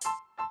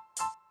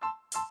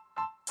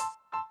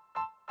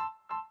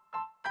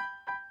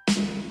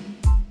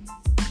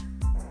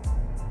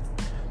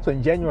So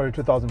in January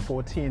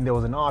 2014, there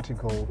was an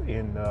article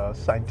in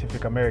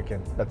Scientific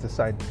American. That's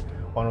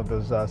one of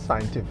those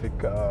scientific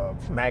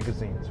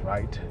magazines,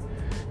 right?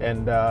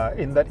 And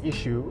in that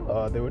issue,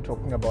 they were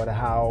talking about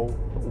how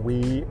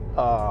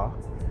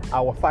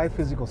our five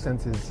physical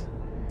senses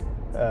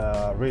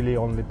really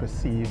only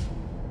perceive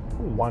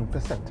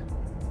 1%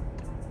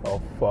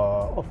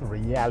 of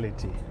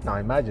reality. Now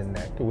imagine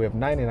that we have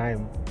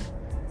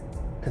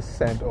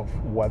 99% of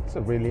what's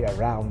really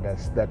around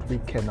us that we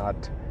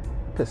cannot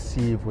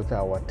perceive with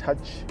our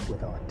touch,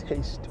 with our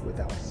taste, with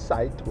our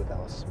sight, with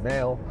our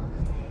smell,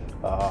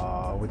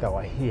 with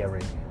our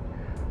hearing.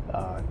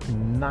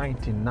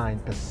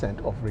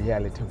 99% of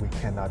reality we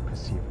cannot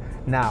perceive.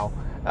 Now,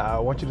 I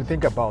want you to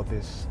think about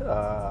this.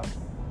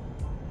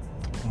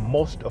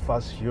 Most of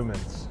us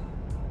humans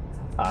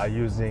are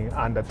using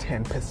under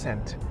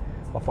 10%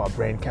 of our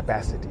brain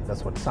capacity.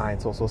 That's what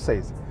science also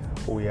says.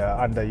 We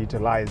are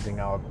underutilizing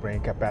our brain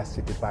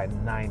capacity by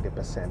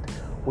 90%,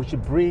 which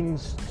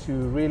brings to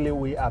really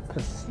we are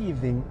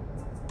perceiving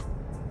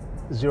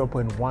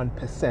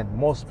 0.1%.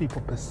 Most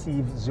people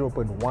perceive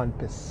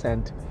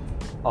 0.1%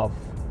 of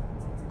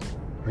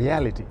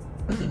reality.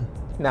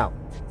 Now,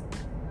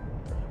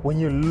 when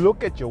you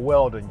look at your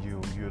world and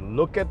you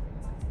look at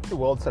the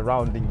world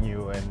surrounding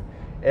you and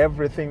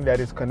everything that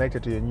is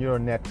connected to your neural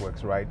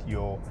networks, right?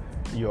 Your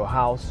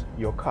house,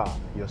 your car,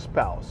 your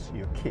spouse,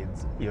 your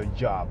kids, your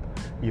job,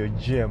 your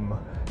gym,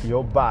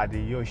 your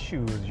body, your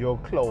shoes, your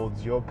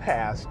clothes, your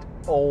past,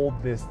 all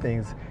these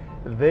things,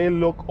 they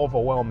look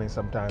overwhelming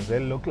sometimes. They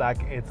look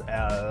like it's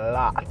a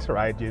lot,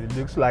 right? It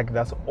looks like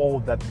that's all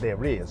that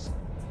there is.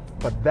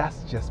 But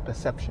that's just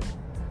perception,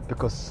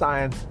 because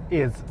science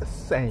is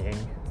saying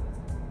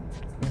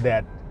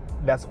that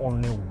that's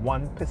only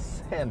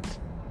 1%.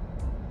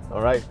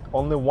 All right,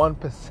 only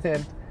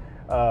 1%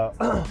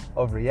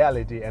 of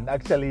reality. And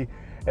actually,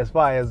 as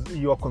far as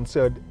you are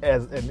concerned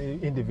as an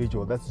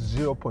individual, that's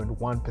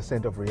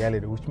 0.1% of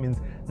reality, which means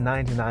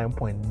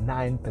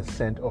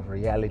 99.9% of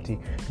reality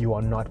you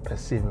are not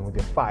perceiving with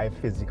your five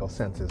physical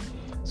senses.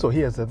 So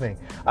here's the thing.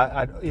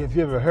 Have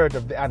you ever heard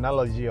of the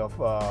analogy of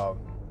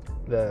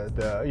the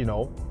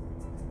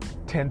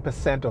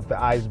 10% of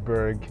the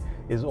iceberg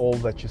is all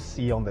that you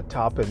see on the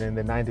top, and then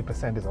the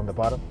 90% is on the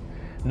bottom?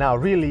 Now,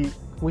 really,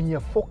 when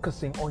you're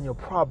focusing on your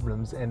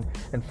problems and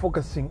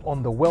focusing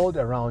on the world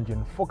around you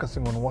and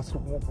focusing on what's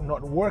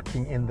not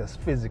working in this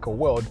physical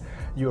world,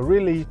 you're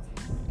really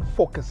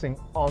focusing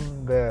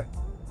on the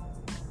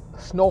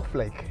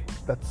snowflake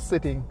that's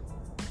sitting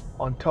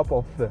on top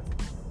of the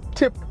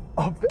tip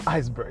of the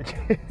iceberg.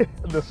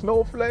 The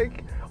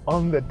snowflake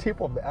on the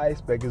tip of the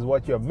iceberg is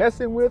what you're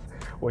messing with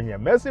when you're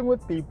messing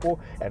with people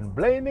and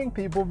blaming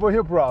people for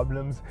your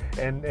problems,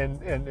 and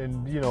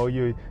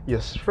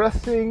you're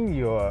stressing,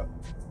 you're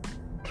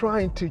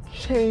trying to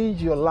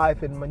change your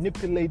life and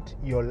manipulate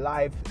your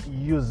life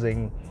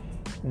using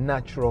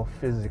natural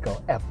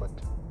physical effort,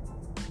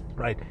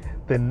 right?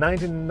 The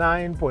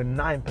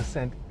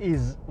 99.9%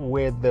 is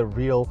where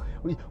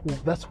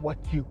that's what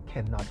you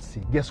cannot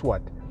see. Guess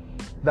what?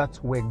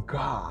 That's where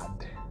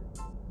God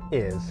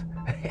is.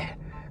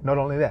 Not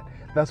only that,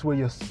 that's where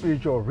your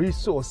spiritual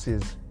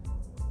resources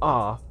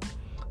are.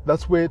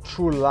 That's where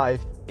true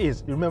life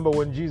is. You remember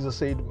when Jesus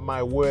said,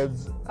 "My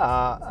words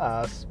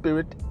are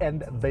spirit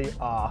and they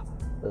are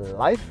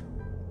life"?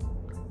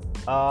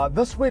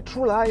 That's where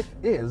true life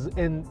is.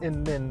 And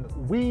then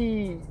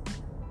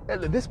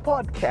this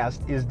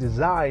podcast is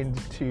designed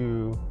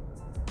to,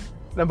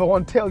 number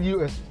one, tell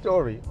you a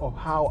story of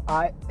how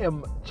I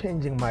am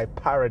changing my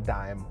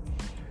paradigm.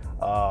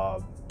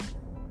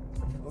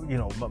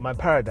 My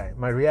paradigm,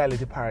 my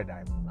reality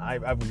paradigm.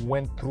 I've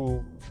went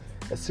through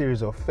a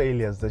series of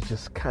failures that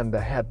just kind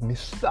of had me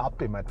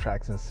stop in my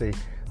tracks and say,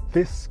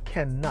 this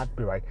cannot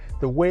be right.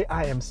 The way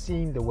I am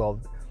seeing the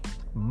world,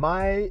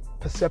 my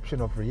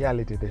perception of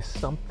reality, there's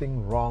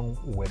something wrong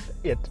with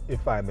it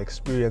if I'm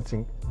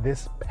experiencing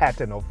this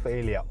pattern of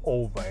failure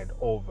over and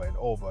over and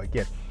over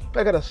again.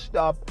 I gotta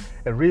stop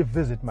and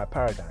revisit my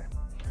paradigm.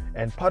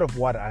 And part of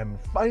what I'm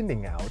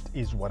finding out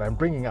is what I'm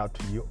bringing out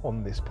to you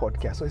on this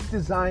podcast. So it's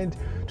designed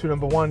to,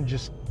 number one,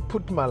 just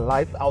put my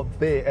life out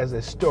there as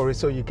a story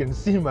so you can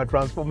see my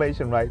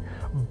transformation, right?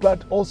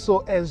 But also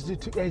as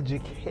to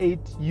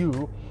educate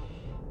you,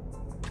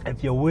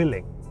 if you're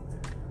willing,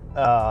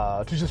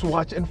 to just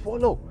watch and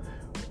follow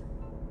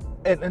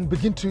and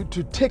begin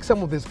to take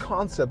some of these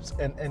concepts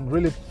and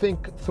really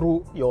think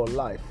through your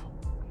life.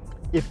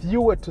 If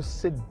you were to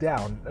sit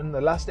down, in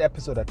the last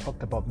episode I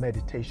talked about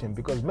meditation,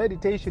 because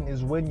meditation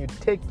is when you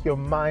take your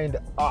mind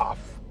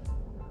off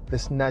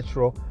this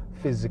natural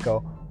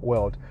physical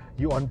world.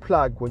 You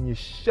unplug when you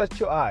shut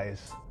your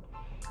eyes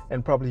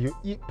and probably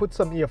you put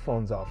some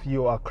earphones off.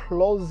 You are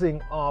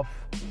closing off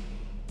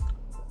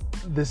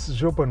this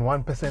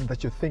 0.1%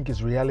 that you think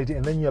is reality,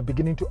 and then you're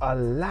beginning to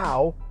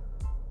allow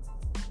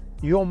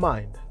your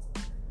mind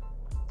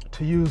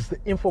to use the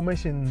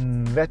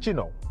information that you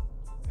know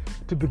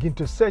to begin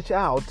to search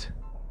out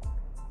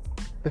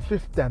the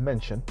fifth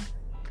dimension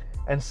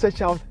and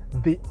search out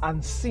the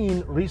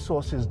unseen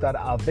resources that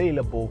are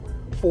available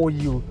for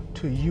you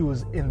to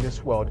use in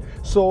this world.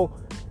 So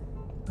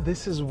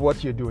this is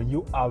what you're doing.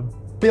 You are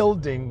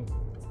building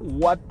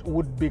what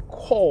would be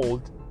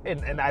called,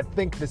 and I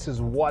think this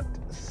is what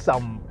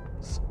some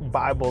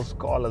Bible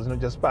scholars, not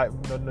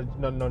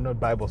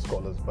Bible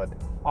scholars, but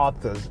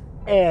authors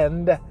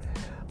and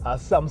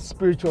some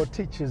spiritual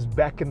teachers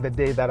back in the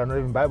day that are not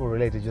even Bible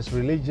related, just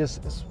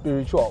religious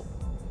spiritual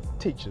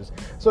teachers.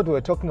 So they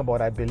were talking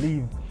about, I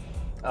believe,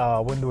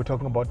 when they were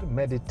talking about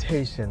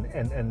meditation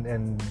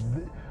and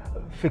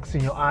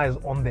fixing your eyes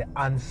on the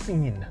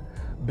unseen.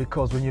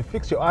 Because when you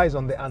fix your eyes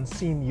on the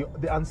unseen,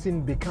 the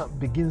unseen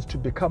begins to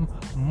become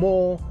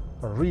more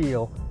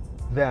real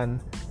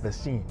than the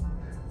seen.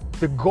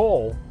 The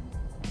goal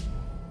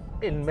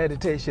in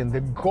meditation, the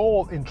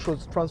goal in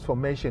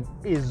transformation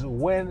is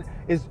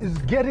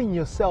getting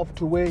yourself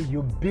to where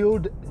you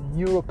build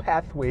neural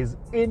pathways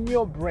in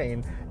your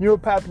brain, neural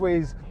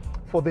pathways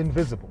for the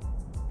invisible.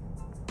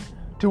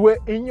 To where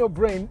in your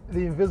brain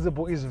the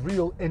invisible is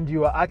real and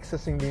you are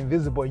accessing the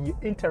invisible and you're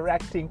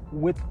interacting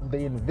with the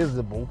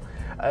invisible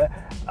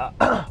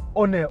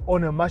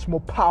on a much more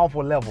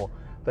powerful level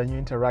than you're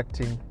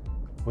interacting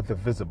with the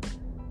visible.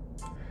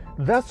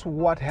 That's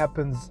what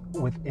happens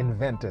with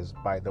inventors,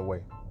 by the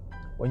way.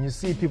 When you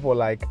see people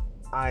like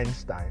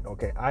Einstein,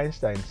 okay,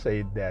 Einstein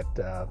said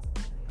that,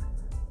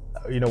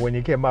 when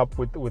he came up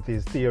with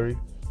his theory,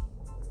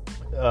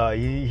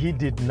 he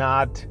did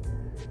not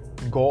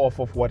go off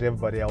of what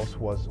everybody else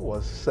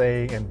was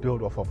saying and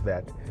build off of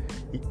that.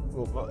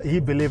 He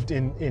believed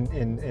in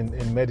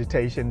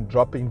meditation,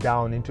 dropping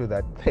down into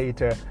that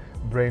theta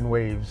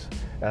brainwaves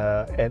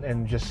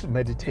and just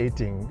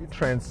meditating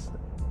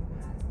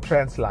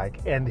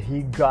trance-like, and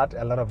he got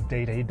a lot of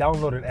data. He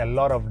downloaded a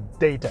lot of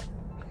data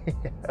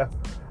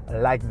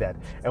like that.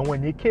 And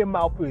when he came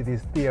up with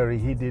his theory,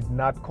 he did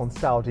not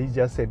consult. He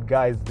just said,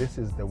 guys, this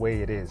is the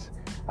way it is.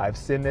 I've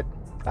seen it.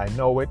 I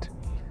know it.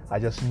 I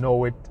just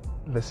know it.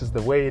 This is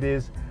the way it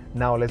is.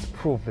 Now let's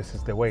prove this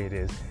is the way it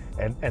is.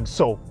 And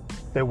so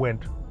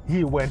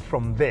he went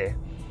from there.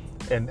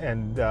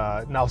 And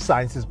now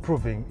science is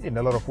proving in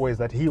a lot of ways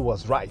that he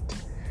was right.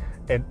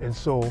 And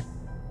so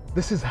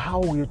this is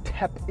how we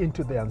tap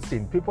into the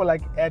unseen. People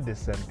like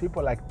Edison,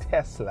 people like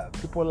Tesla,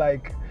 people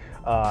like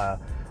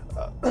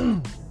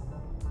who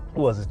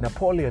was it?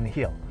 Napoleon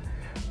Hill.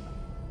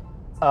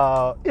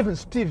 Even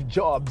Steve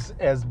Jobs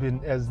has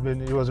been.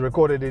 It was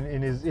recorded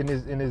in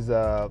his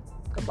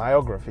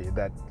biography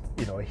that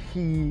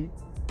he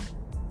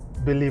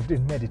believed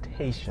in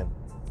meditation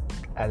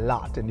a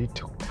lot, and he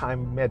took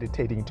time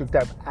meditating. He took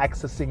time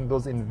accessing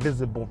those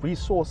invisible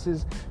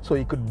resources so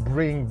he could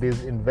bring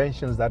these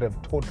inventions that have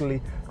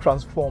totally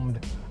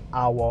transformed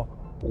our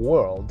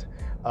world.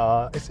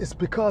 It's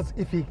because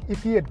if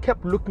he had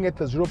kept looking at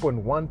the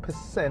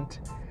 0.1%,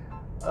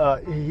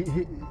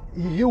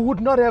 he would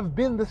not have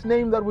been this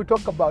name that we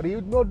talk about. He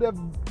would not have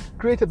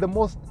created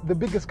the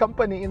biggest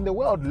company in the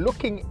world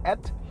looking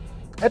at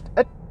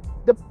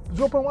the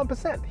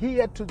 0.1%. He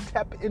had to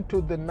tap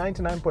into the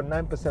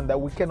 99.9%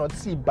 that we cannot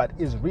see but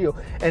is real,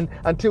 and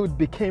until it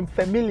became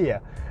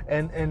familiar,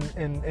 and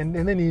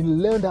then he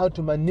learned how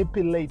to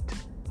manipulate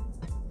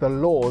the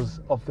laws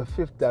of the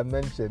fifth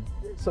dimension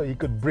so he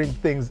could bring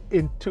things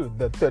into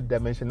the third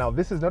dimension. Now,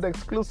 this is not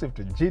exclusive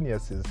to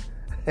geniuses.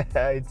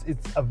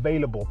 It's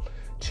available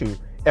to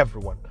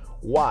everyone.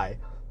 Why?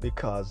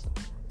 Because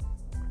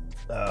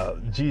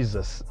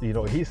Jesus,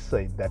 he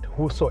said that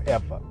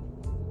whosoever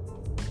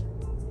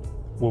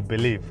will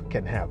believe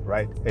can have,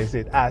 right? He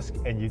said, ask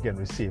and you can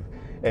receive.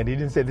 And he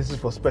didn't say this is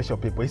for special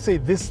people. He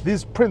said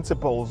these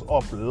principles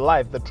of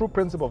life, the true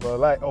principles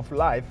of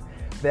life,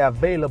 they're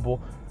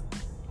available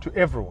to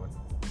everyone.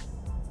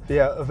 They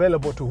are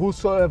available to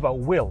whosoever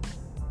will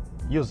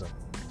use them.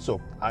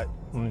 So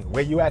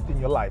where you at in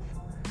your life,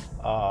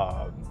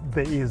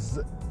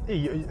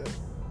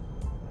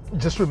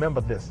 just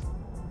remember this: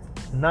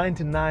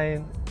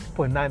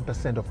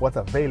 99.9% of what's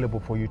available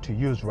for you to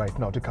use right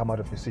now to come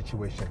out of your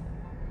situation,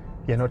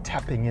 you're not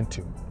tapping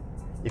into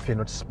if you're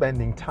not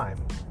spending time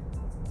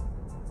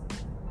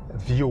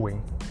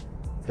viewing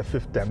the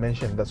fifth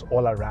dimension that's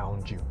all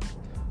around you.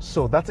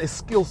 So that's a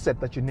skill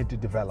set that you need to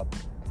develop.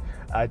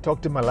 I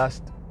talked in my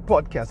last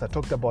podcast, I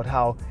talked about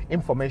how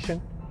information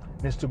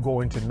needs to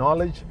go into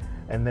knowledge,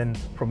 and then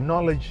from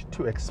knowledge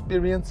to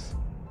experience.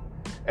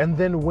 And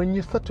then when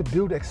you start to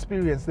build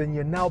experience, then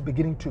you're now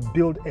beginning to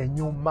build a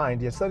new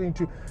mind. You're starting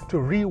to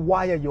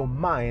rewire your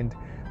mind.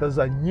 Those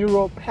are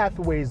neural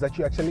pathways that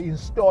you're actually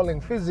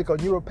installing, physical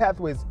neural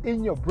pathways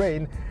in your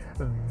brain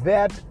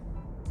that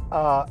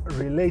are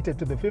related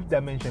to the fifth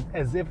dimension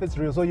as if it's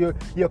real. So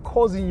you're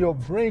causing your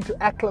brain to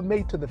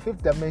acclimate to the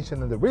fifth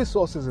dimension and the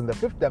resources in the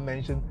fifth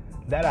dimension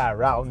that are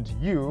around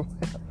you.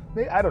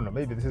 I don't know,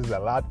 maybe this is a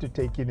lot to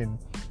take in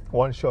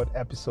one short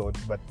episode,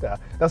 but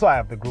that's why I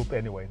have the group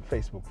anyway in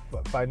Facebook.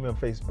 Find me on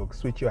Facebook.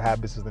 Switch Your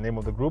Habits is the name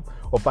of the group,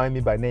 or find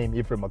me by name,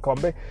 Ephraim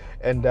Makombe,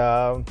 and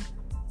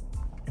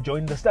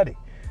join the study.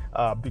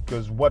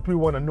 because what we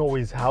want to know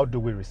is, how do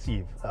we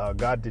receive?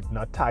 God did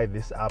not tie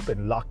this up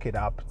and lock it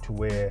up to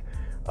where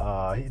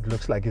it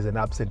looks like he's an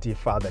absentee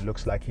father, it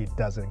looks like he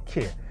doesn't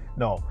care.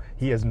 No,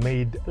 he has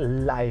made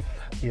life,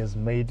 he has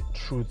made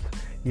truth,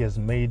 he has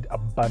made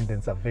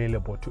abundance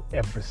available to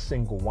every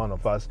single one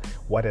of us.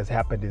 What has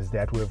happened is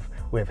that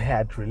we've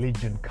had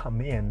religion come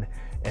in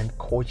and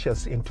coach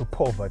us into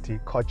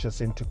poverty, coach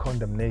us into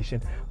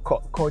condemnation,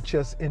 coach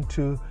us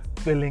into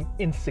feeling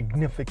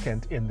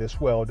insignificant in this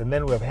world. And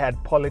then we've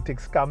had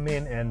politics come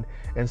in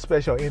and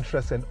special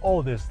interests and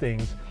all these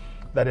things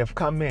that have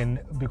come in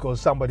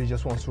because somebody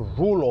just wants to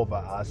rule over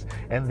us,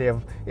 and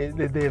they've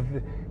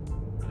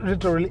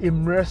literally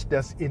immersed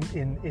us in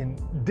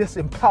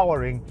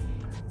disempowering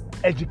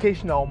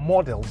educational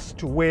models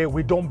to where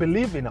we don't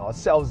believe in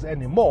ourselves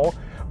anymore.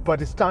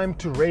 But it's time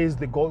to raise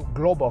the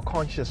global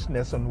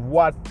consciousness on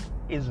what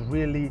is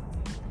really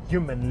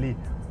humanly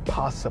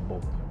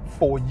possible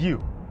for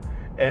you.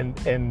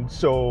 And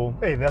so,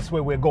 hey, that's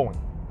where we're going.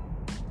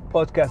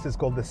 Podcast is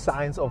called The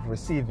Science of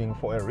Receiving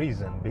for a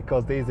reason,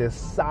 because there's a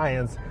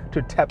science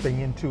to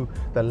tapping into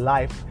the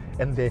life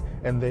and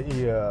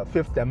the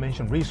fifth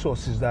dimension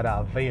resources that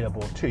are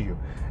available to you.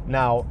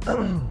 Now,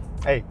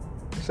 hey,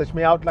 search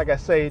me out. Like I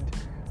said,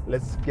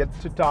 let's get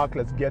to talk.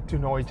 Let's get to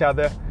know each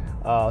other.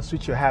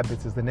 Switch Your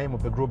Habits is the name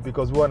of the group,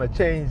 because we want to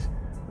change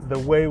the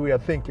way we are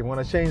thinking. We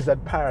want to change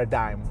that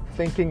paradigm,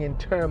 thinking in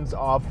terms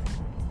of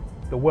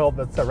the world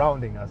that's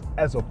surrounding us,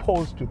 as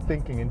opposed to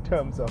thinking in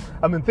terms of,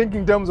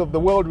 thinking in terms of the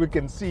world we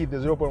can see, the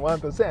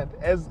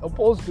 0.1%, as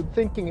opposed to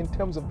thinking in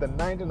terms of the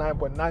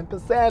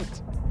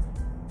 99.9%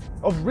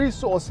 of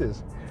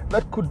resources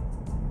that could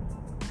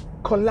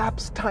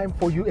collapse time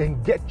for you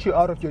and get you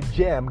out of your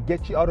jam,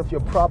 get you out of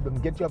your problem,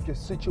 get you out of your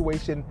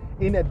situation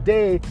in a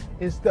day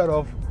instead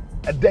of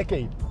a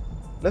decade.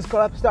 Let's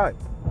collapse time.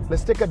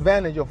 Let's take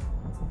advantage of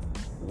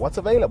what's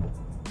available.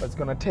 It's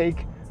going to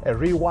take a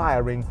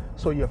rewiring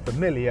so you're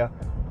familiar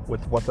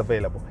with what's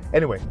available.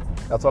 Anyway,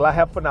 that's all I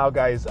have for now,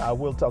 guys. I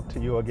will talk to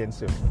you again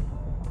soon.